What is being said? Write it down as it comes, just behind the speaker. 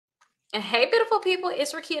Hey, beautiful people,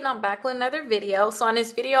 it's Rickita and I'm back with another video. So on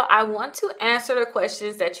this video, I want to answer the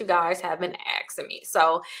questions that you guys have been asking me.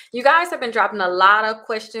 So you guys have been dropping a lot of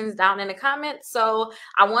questions down in the comments. So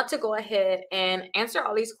I want to go ahead and answer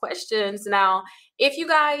all these questions. Now, if you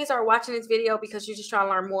guys are watching this video because you're just trying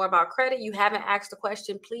to learn more about credit, you haven't asked a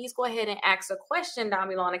question, please go ahead and ask a question down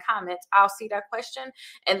below in the comments. I'll see that question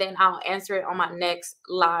and then I'll answer it on my next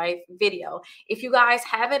live video. If you guys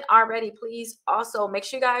haven't already, please also make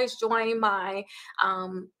sure you guys join my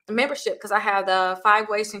membership, because I have the 5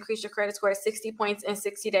 ways to increase your credit score at 60 points in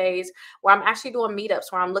 60 days, where I'm actually doing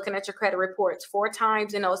meetups where I'm looking at your credit reports 4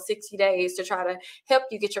 times in those 60 days to try to help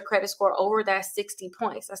you get your credit score over that 60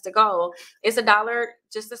 points. That's the goal. It's $1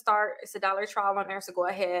 just to start. It's $1 trial on there, so go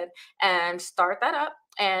ahead and start that up.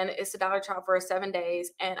 And it's $1 trial for 7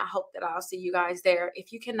 days. And I hope that I'll see you guys there.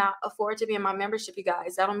 If you cannot afford to be in my membership, you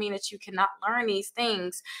guys, that don't mean that you cannot learn these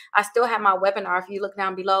things. I still have my webinar. If you look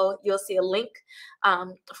down below, you'll see a link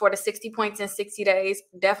for the 60 points in 60 days.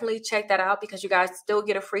 Definitely check that out because you guys still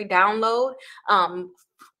get a free download.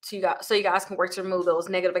 So you guys can work to remove those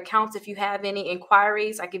negative accounts. If you have any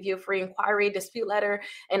inquiries, I give you a free inquiry dispute letter,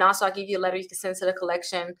 and also I give you a letter you can send to the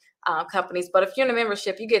collection companies. But if you're in a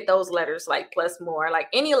membership, you get those letters like plus more. Like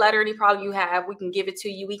any letter, any problem you have, we can give it to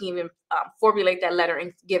you. We can even formulate that letter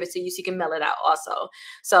and give it to you so you can mail it out also.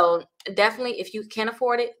 So definitely, if you can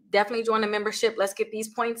afford it, definitely join the membership. Let's get these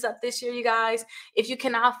points up this year, you guys. If you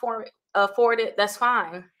cannot afford it, that's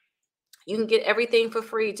fine. You can get everything for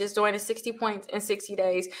free. Just join the 60 points in 60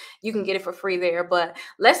 days. You can get it for free there. But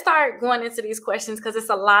let's start going into these questions because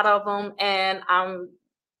it's a lot of them. And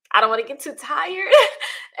I don't want to get too tired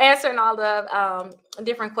answering all the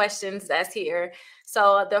different questions that's here.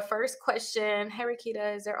 So the first question, hey,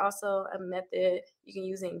 Rickita, is there also a method you can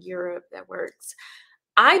use in Europe that works?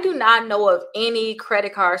 I do not know of any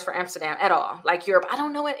credit cards for Amsterdam at all. Like Europe, I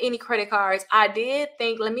don't know any credit cards. I did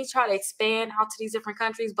think, let me try to expand out to these different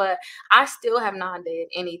countries, but I still have not did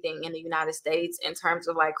anything in the United States in terms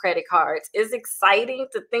of like credit cards. It's exciting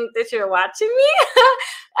to think that you're watching me.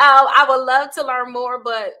 I would love to learn more,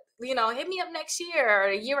 but hit me up next year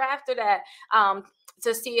or the year after that.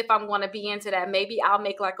 To see if I'm going to be into that. Maybe I'll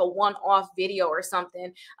make like a one-off video or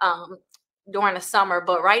something during the summer,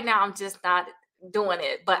 but right now I'm just not doing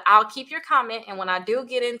it. But I'll keep your comment, and when I do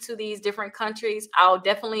get into these different countries, I'll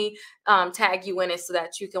definitely tag you in it so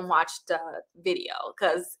that you can watch the video,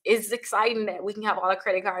 because it's exciting that we can have all the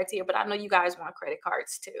credit cards here. But I know you guys want credit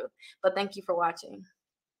cards too. But thank you for watching.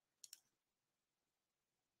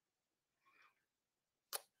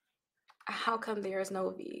 How come there is no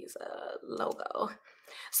Visa logo?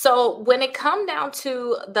 So when it come down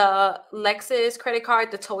to the Lexus credit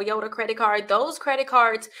card, the Toyota credit card, those credit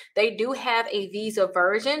cards, they do have a Visa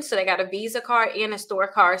version. So they got a Visa card and a store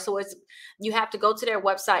card. So you have to go to their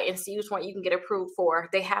website and see which one you can get approved for.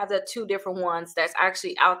 They have the 2 different ones that's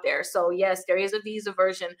actually out there. So yes, there is a Visa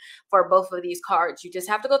version for both of these cards. You just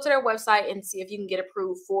have to go to their website and see if you can get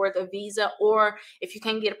approved for the Visa, or if you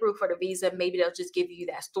can't get approved for the Visa, maybe they'll just give you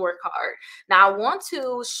that store card. Now I want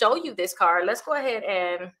to show you this card. Let's go ahead and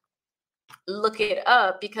look it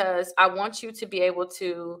up because I want you to be able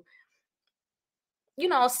to,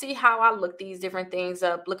 see how I look these different things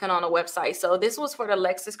up looking on a website. So this was for the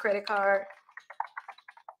Lexus credit card.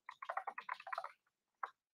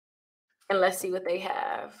 And let's see what they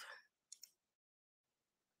have.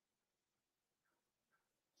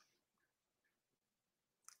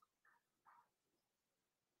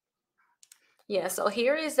 Yeah, so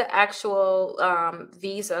here is the actual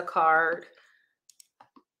Visa card.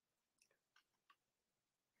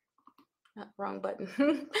 Wrong button.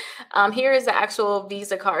 Here is the actual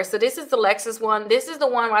Visa card. So this is the Lexus one. This is the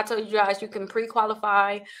one where I told you guys you can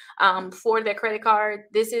pre-qualify for their credit card.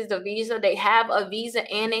 This is the Visa. They have a Visa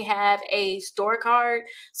and they have a store card.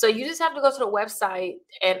 So you just have to go to the website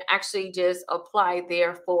and actually just apply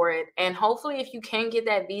there for it. And hopefully if you can get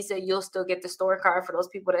that Visa, you'll still get the store card for those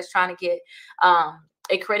people that's trying to get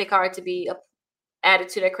a credit card to be added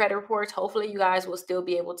to their credit reports. Hopefully you guys will still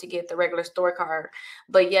be able to get the regular store card.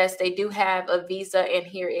 But yes, they do have a Visa, and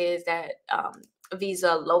here is that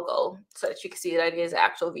Visa logo so that you can see that it is an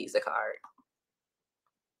actual Visa card.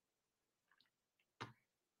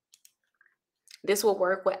 This will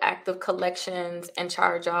work with active collections and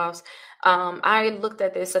charge-offs. I looked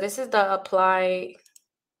at this. So this is the Apply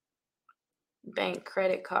Bank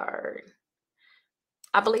credit card.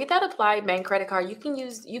 I believe that Applied Bank credit card, you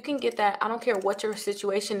can get that. I don't care what your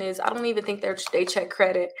situation is. I don't even think they check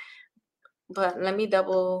credit. But let me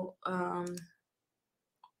double.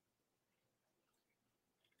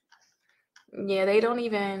 Yeah, they don't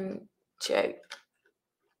even check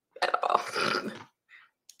at all.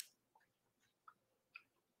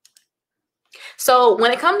 So when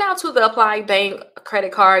it comes down to the Apply Bank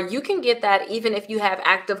credit card, you can get that even if you have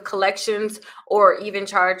active collections or even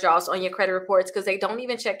charge-offs on your credit reports, because they don't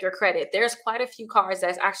even check your credit. There's quite a few cards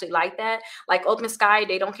that's actually like that. Like Open Sky,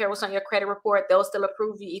 they don't care what's on your credit report. They'll still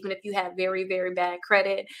approve you even if you have very, very bad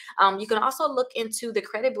credit. You can also look into the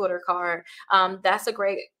Credit Builder card. That's a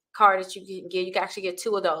great card that you can get. You can actually get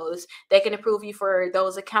 2 of those. They can approve you for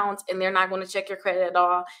those accounts, and they're not going to check your credit at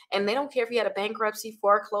all. And they don't care if you had a bankruptcy,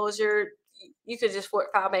 foreclosure. You could just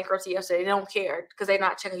file bankruptcy yesterday. They don't care because they're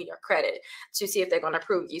not checking your credit to see if they're going to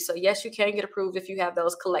approve you. So yes, you can get approved if you have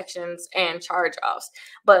those collections and charge-offs.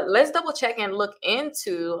 But let's double check and look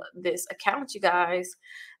into this account, you guys.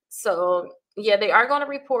 So yeah, they are going to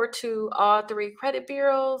report to all 3 credit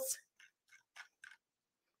bureaus.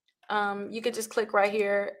 You could just click right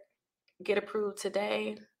here, get approved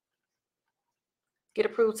today. Get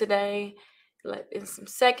approved today. In some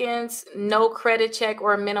seconds. No credit check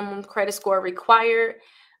or minimum credit score required.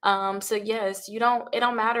 So yes, it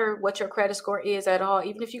don't matter what your credit score is at all,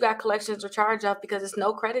 even if you got collections or charge off, because it's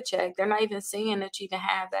no credit check. They're not even seeing that you even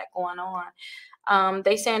have that going on.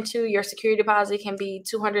 They saying too, your security deposit can be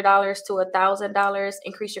 $200 to $1,000.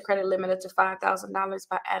 Increase your credit limit up to $5,000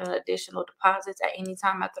 by adding additional deposits at any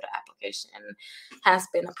time after the application has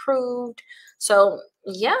been approved. So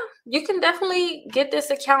yeah, you can definitely get this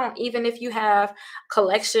account even if you have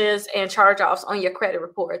collections and charge-offs on your credit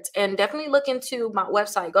reports. And definitely look into my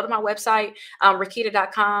website. Go to my website,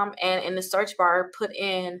 Rickita.com, and in the search bar, put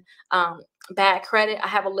in bad credit. I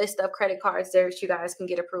have a list of credit cards there that you guys can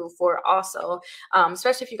get approved for also,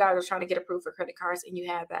 especially if you guys are trying to get approved for credit cards and you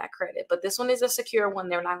have bad credit. But this one is a secure one.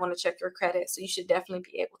 They're not going to check your credit, so you should definitely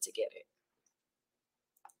be able to get it.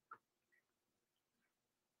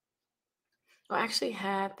 I actually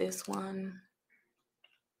had this one.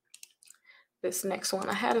 This next one,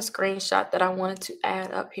 I had a screenshot that I wanted to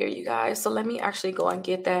add up here, you guys. So let me actually go and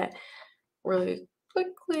get that really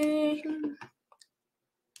quickly.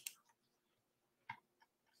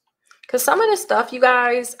 Because some of the stuff, you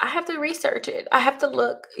guys, I have to research it. I have to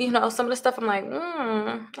look, some of the stuff I'm like,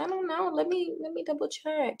 I don't know. Let me double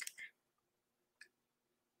check.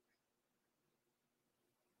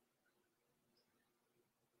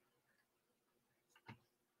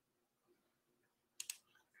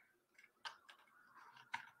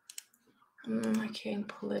 I can't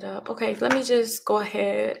pull it up. Okay, let me just go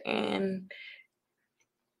ahead and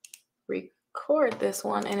record this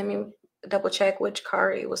one and let me double check which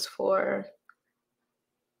card it was for.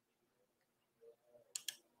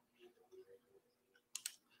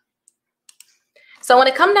 So when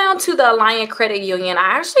it come down to the Alliant Credit Union,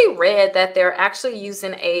 I actually read that they're actually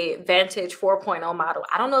using a Vantage 4.0 model.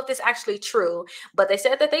 I don't know if this is actually true, but they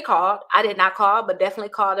said that they called. I did not call, but definitely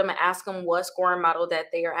call them and ask them what scoring model that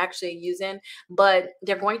they are actually using. But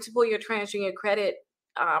they're going to pull your TransUnion credit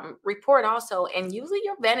report also, and usually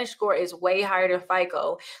your Vantage score is way higher than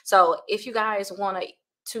FICO. So if you guys want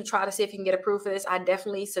to try to see if you can get approved for this, I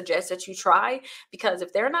definitely suggest that you try, because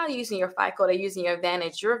if they're not using your FICO, they're using your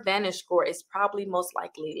Vantage score is probably most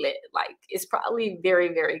likely lit. Like, it's probably very,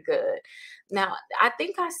 very good. Now, I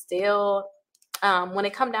think I still, when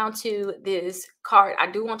it come down to this card, I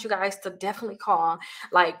do want you guys to definitely call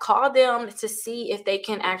them to see if they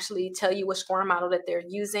can actually tell you what scoring model that they're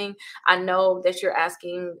using. I know that you're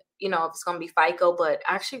asking, if it's going to be FICO, but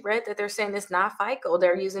I actually read that they're saying it's not FICO.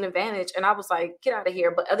 They're using Advantage. And I was like, get out of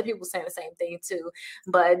here. But other people saying the same thing too.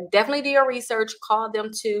 But definitely do your research. Call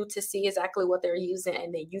them too to see exactly what they're using.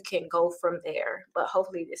 And then you can go from there. But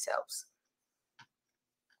hopefully this helps.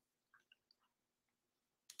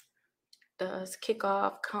 Does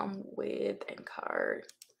Kikoff come with a card?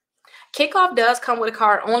 Kikoff does come with a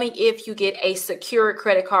card only if you get a secure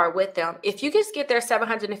credit card with them. If you just get their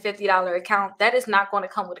 $750 account, that is not going to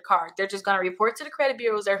come with a card. They're just going to report to the credit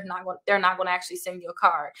bureaus. They're not going to actually send you a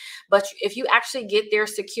card. But if you actually get their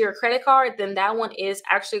secure credit card, then that one is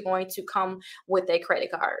actually going to come with a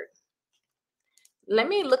credit card. Let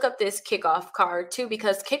me look up this Kikoff card too,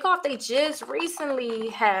 because Kikoff, they just recently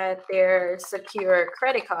had their secure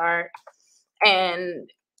credit card, and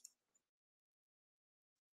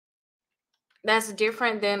that's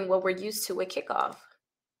different than what we're used to with Kikoff.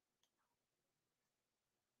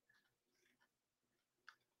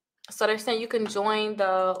 So they're saying you can join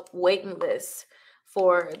the waiting list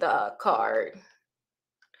for the card.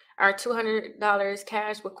 Our $200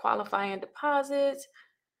 cash with qualifying deposits.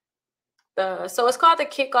 So it's called the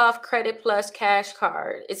Kikoff Credit Plus Cash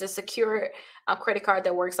Card. It's a secure credit card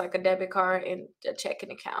that works like a debit card and a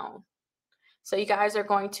checking account. So you guys are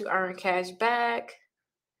going to earn cash back.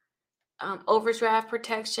 Overdraft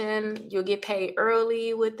protection. You'll get paid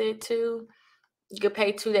early with it too. You could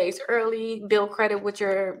pay 2 days early, bill credit with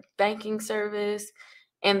your banking service,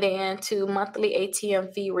 and then 2 monthly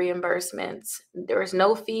ATM fee reimbursements. There's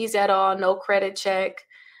no fees at all, no credit check.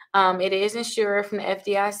 It is insured from the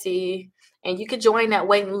FDIC, and you could join that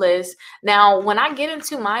waiting list. Now, when I get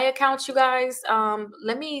into my account, you guys,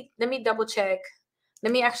 let me double check.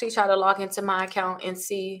 Let me actually try to log into my account and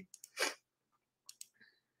see.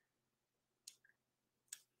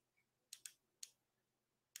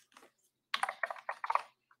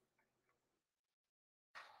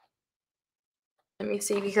 Let me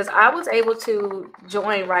see, because I was able to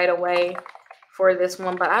join right away for this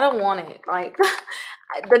one, but I don't want it. Like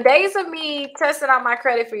the days of me testing out my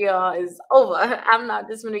credit for y'all is over. I'm not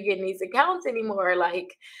just gonna get in these accounts anymore.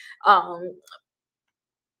 Like, um,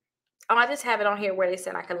 I just have it on here where they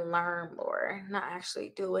said I can learn more, not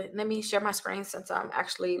actually do it. Let me share my screen since I'm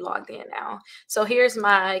actually logged in now. So here's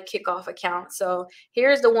my Kikoff account. So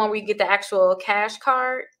here's the one where you get the actual cash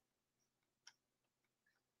card.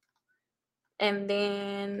 And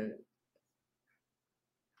then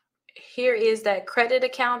here is that credit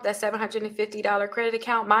account, that $750 credit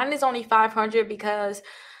account. Mine is only $500 because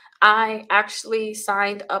I actually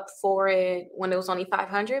signed up for it when it was only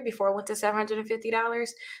 $500 before I went to $750.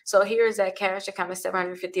 So here's that cash account of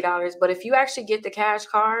 $750. But if you actually get the cash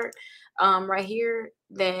card right here,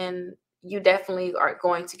 then you definitely are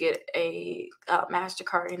going to get a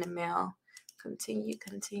MasterCard in the mail. Continue.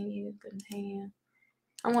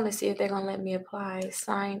 I want to see if they're going to let me apply.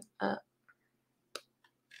 Sign up.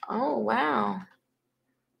 Oh, wow.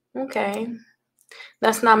 Okay.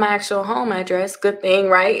 That's not my actual home address. Good thing,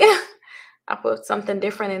 right? I put something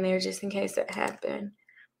different in there just in case that happened.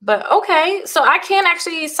 But okay, so I can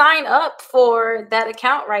actually sign up for that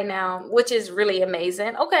account right now, which is really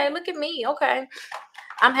amazing. Okay, look at me. Okay.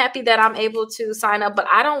 I'm happy that I'm able to sign up, but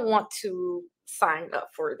I don't want to sign up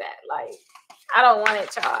for that. Like, I don't want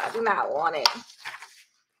it, y'all. I do not want it.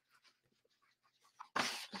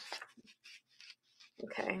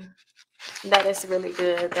 Okay. That is really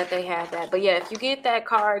good that they have that. But yeah, if you get that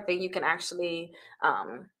card, then you can actually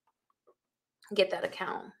get that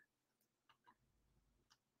account.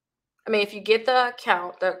 I mean, if you get the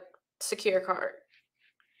account, the secure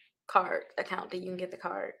card account, then you can get the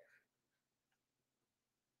card.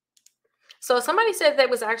 So somebody said that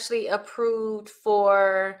was actually approved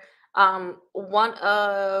for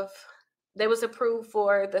they was approved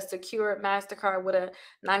for the secured MasterCard with a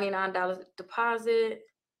 $99 deposit.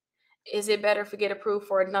 Is it better if we get approved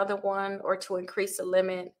for another one or to increase the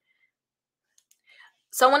limit?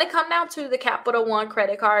 So when it comes down to the Capital One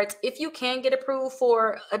credit cards, if you can get approved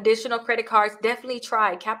for additional credit cards, definitely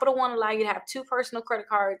try. Capital One allow you to have 2 personal credit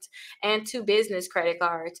cards and 2 business credit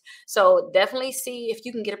cards. So definitely see if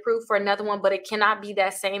you can get approved for another one, but it cannot be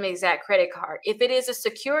that same exact credit card. If it is a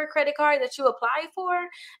secure credit card that you apply for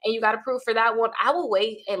and you got approved for that one, I will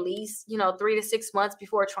wait at least, 3 to 6 months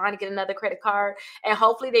before trying to get another credit card. And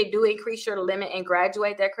hopefully they do increase your limit and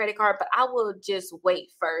graduate that credit card, but I will just wait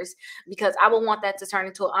first because I will want that to turn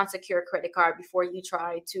into an unsecured credit card before you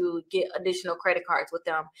try to get additional credit cards with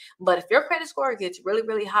them. But if your credit score gets really,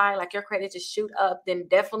 really high, like your credit just shoot up, then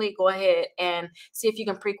definitely go ahead and see if you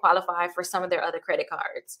can pre-qualify for some of their other credit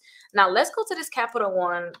cards. Now let's go to this Capital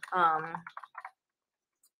One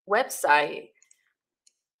website,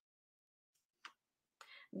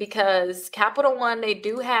 because Capital One, they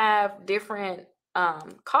do have different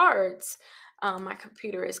cards. My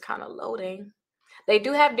computer is kind of loading. They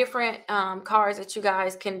do have different cards that you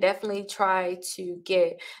guys can definitely try to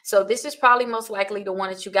get. So this is probably most likely the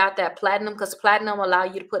one that you got, that platinum, because platinum allow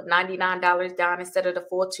you to put $99 down instead of the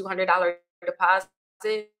full $200 deposit.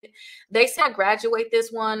 They said graduate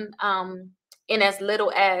this one in as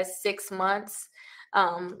little as 6 months.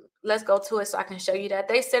 Let's go to it so I can show you that.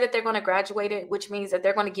 They said that they're going to graduate it, which means that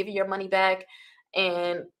they're going to give you your money back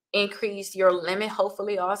and increase your limit,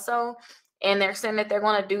 hopefully also. And they're saying that they're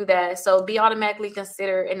going to do that. So be automatically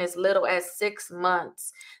considered in as little as 6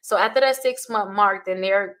 months. So after that 6-month mark, then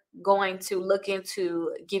they're going to look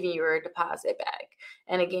into giving you your deposit back.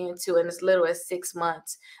 And again, to in as little as 6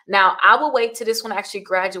 months. Now, I will wait till this one actually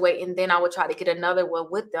graduate, and then I will try to get another one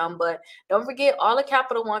with them. But don't forget, all the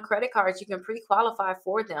Capital One credit cards, you can pre-qualify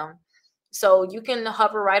for them. So you can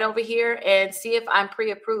hover right over here and see if I'm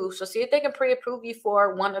pre-approved. So see if they can pre-approve you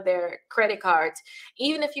for one of their credit cards.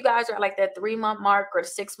 Even if you guys are like that 3-month mark or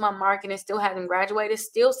 6-month mark and it still hasn't graduated,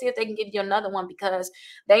 still see if they can give you another one, because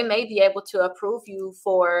they may be able to approve you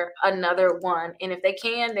for another one. And if they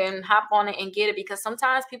can, then hop on it and get it, because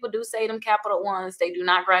sometimes people do say them Capital Ones, they do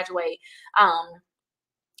not graduate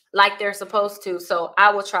like they're supposed to. So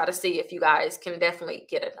I will try to see if you guys can definitely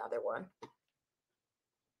get another one.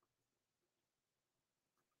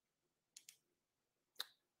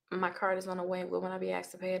 My card is on the way. Will I be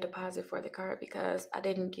asked to pay a deposit for the card? Because I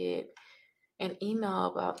didn't get an email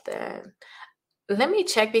about that. Let me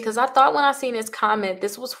check, because I thought when I seen this comment,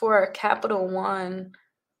 this was for a Capital One.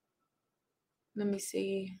 Let me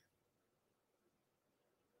see.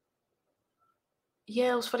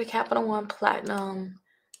 Yeah, it was for the Capital One Platinum.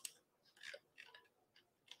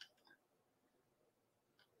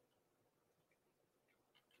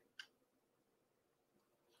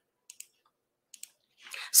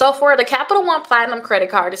 So for the Capital One Platinum credit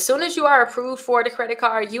card, as soon as you are approved for the credit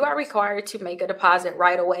card, you are required to make a deposit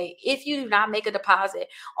right away. If you do not make a deposit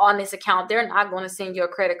on this account, they're not going to send you a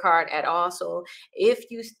credit card at all. So if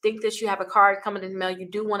you think that you have a card coming in the mail, you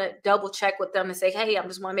do want to double check with them and say, hey, I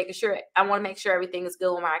just want to make sure everything is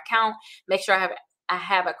good with my account. Make sure I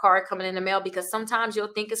have a card coming in the mail, because sometimes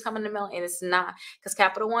you'll think it's coming in the mail and it's not, because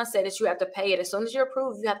Capital One said that you have to pay it. As soon as you're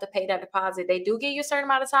approved, you have to pay that deposit. They do give you a certain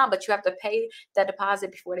amount of time, but you have to pay that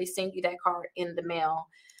deposit before they send you that card in the mail.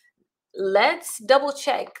 Let's double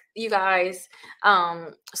check, you guys.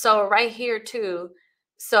 So right here too,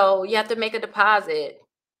 so you have to make a deposit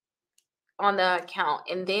on the account,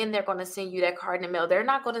 and then they're going to send you that card in the mail. They're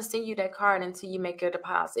not going to send you that card until you make your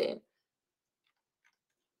deposit.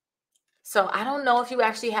 So I don't know if you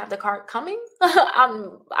actually have the card coming. I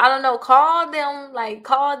don't know. Call them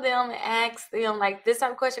and ask them like this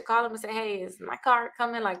type of question. Call them and say, hey, is my card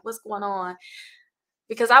coming? Like, what's going on?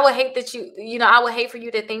 Because I would hate that I would hate for you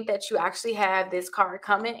to think that you actually have this card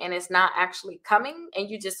coming and it's not actually coming, and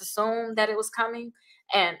you just assume that it was coming,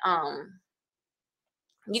 and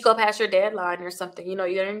you go past your deadline or something. You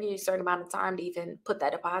don't need a certain amount of time to even put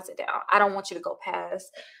that deposit down. I don't want you to go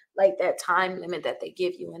past like that time limit that they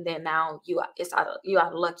give you, and then now you out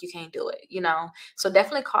of luck, you can't do it. So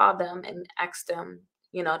definitely call them and ask them,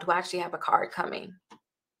 to actually have a card coming.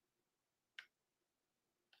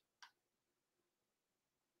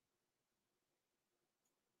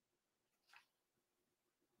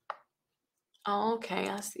 Okay,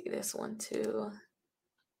 I see this one too.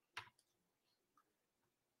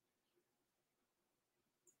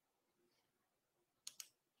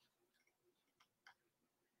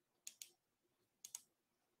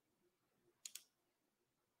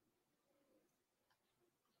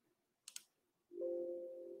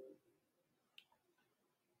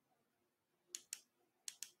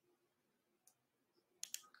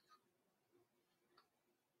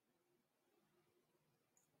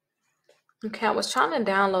 Okay, I was trying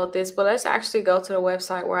to download this, but let's actually go to the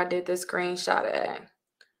website where I did this screenshot at.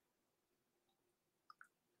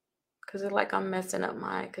 Because it's like I'm messing up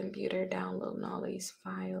my computer downloading all these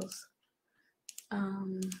files.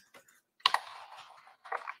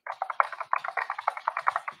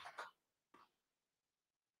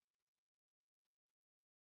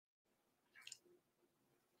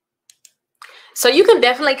 So you can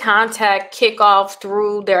definitely contact Kikoff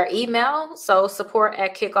through their email. So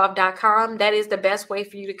support@kikoff.com. That is the best way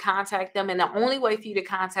for you to contact them, and the only way for you to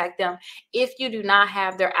contact them if you do not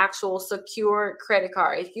have their actual secure credit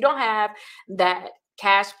card. If you don't have that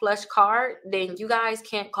Cash Plus card, then you guys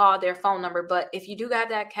can't call their phone number. But if you do have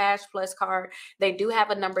that Cash Plus card, they do have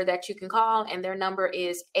a number that you can call, and their number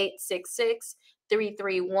is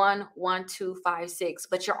 866-331-1256.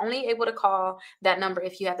 But you're only able to call that number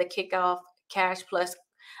if you have the Kikoff Cash Plus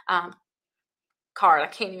card. I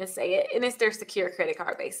can't even say it. And it's their secure credit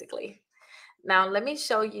card, basically. Now, let me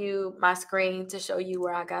show you my screen to show you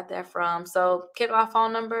where I got that from. So, Kikoff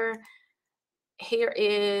phone number. Here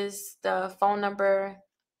is the phone number.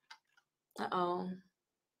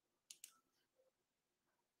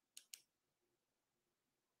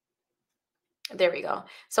 There we go.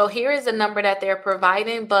 So here is the number that they're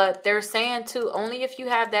providing, but they're saying too, only if you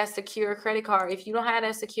have that secure credit card. If you don't have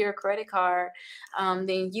that secure credit card,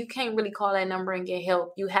 then you can't really call that number and get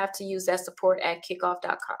help. You have to use that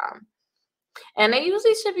support@kikoff.com. And they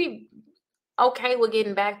usually should be okay with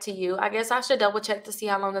getting back to you. I guess I should double check to see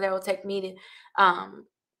how long that will take me to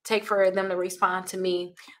take for them to respond to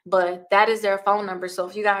me, but that is their phone number. So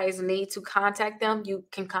if you guys need to contact them, you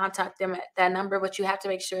can contact them at that number, but you have to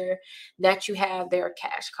make sure that you have their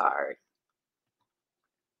cash card.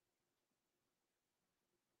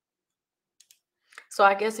 So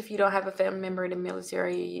I guess if you don't have a family member in the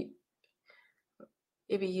military,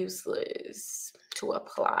 it'd be useless to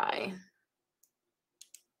apply.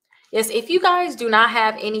 Yes, if you guys do not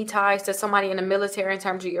have any ties to somebody in the military in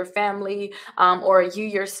terms of your family, or you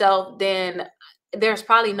yourself, then there's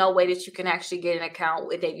probably no way that you can actually get an account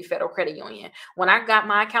with Navy Federal Credit Union. When I got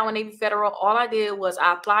my account with Navy Federal, all I did was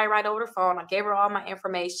I applied right over the phone. I gave her all my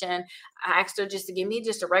information. I asked her just to give me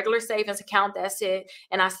just a regular savings account. That's it.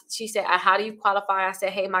 And she said, how do you qualify? I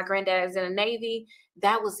said, hey, my granddad is in the Navy.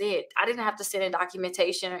 that was it. I didn't have to send in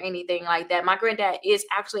documentation or anything like that. My granddad is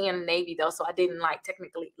actually in the Navy though, so I didn't like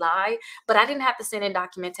technically lie, but I didn't have to send in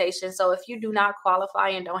documentation. So if you do not qualify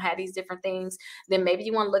and don't have these different things, then maybe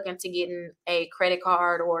you want to look into getting a credit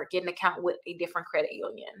card or get an account with a different credit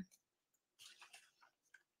union.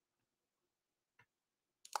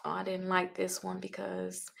 Oh, I didn't like this one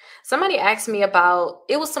because somebody asked me about,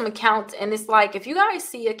 it was some accounts, and it's like if you guys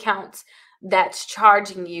see accounts that's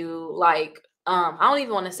charging you like, I don't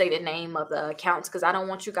even want to say the name of the accounts because I don't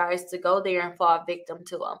want you guys to go there and fall victim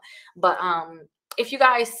to them. But if you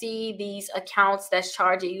guys see these accounts that's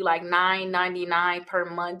charging you like $9.99 per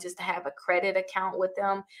month just to have a credit account with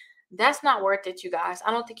them, that's not worth it, you guys.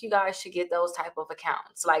 I don't think you guys should get those type of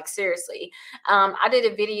accounts. Like seriously. I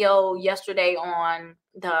did a video yesterday on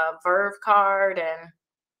the Verve card and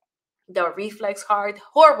the Reflex card,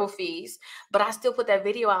 horrible fees, but I still put that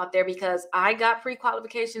video out there because I got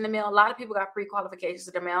pre-qualification in the mail. A lot of people got pre-qualifications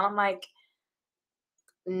in the mail. I'm like,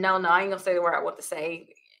 no, no, I ain't gonna say the word I want to say.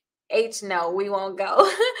 No, we won't go.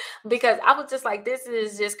 Because I was just like, this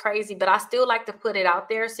is just crazy. But I still like to put it out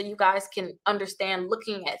there so you guys can understand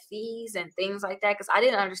looking at fees and things like that. Because I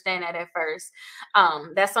didn't understand that at first.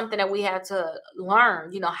 That's something that we had to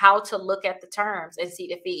learn, how to look at the terms and see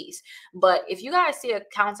the fees. But if you guys see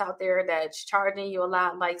accounts out there that's charging you a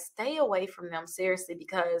lot, like stay away from them seriously,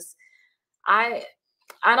 because I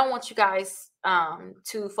I don't want you guys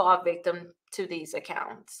to fall victim to these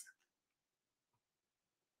accounts.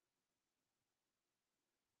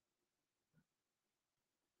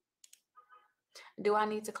 Do I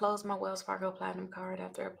need to close my Wells Fargo Platinum card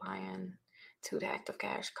after applying to the Active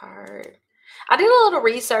Cash card? I did a little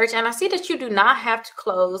research and I see that you do not have to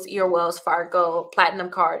close your Wells Fargo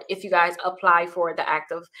Platinum card if you guys apply for the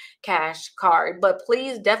Active Cash card. But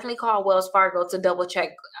please definitely call Wells Fargo to double check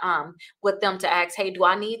with them to ask, hey, do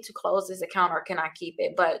I need to close this account or can I keep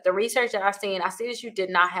it? But the research that I've seen, I see that you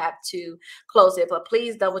did not have to close it, but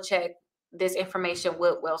please double check this information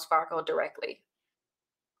with Wells Fargo directly.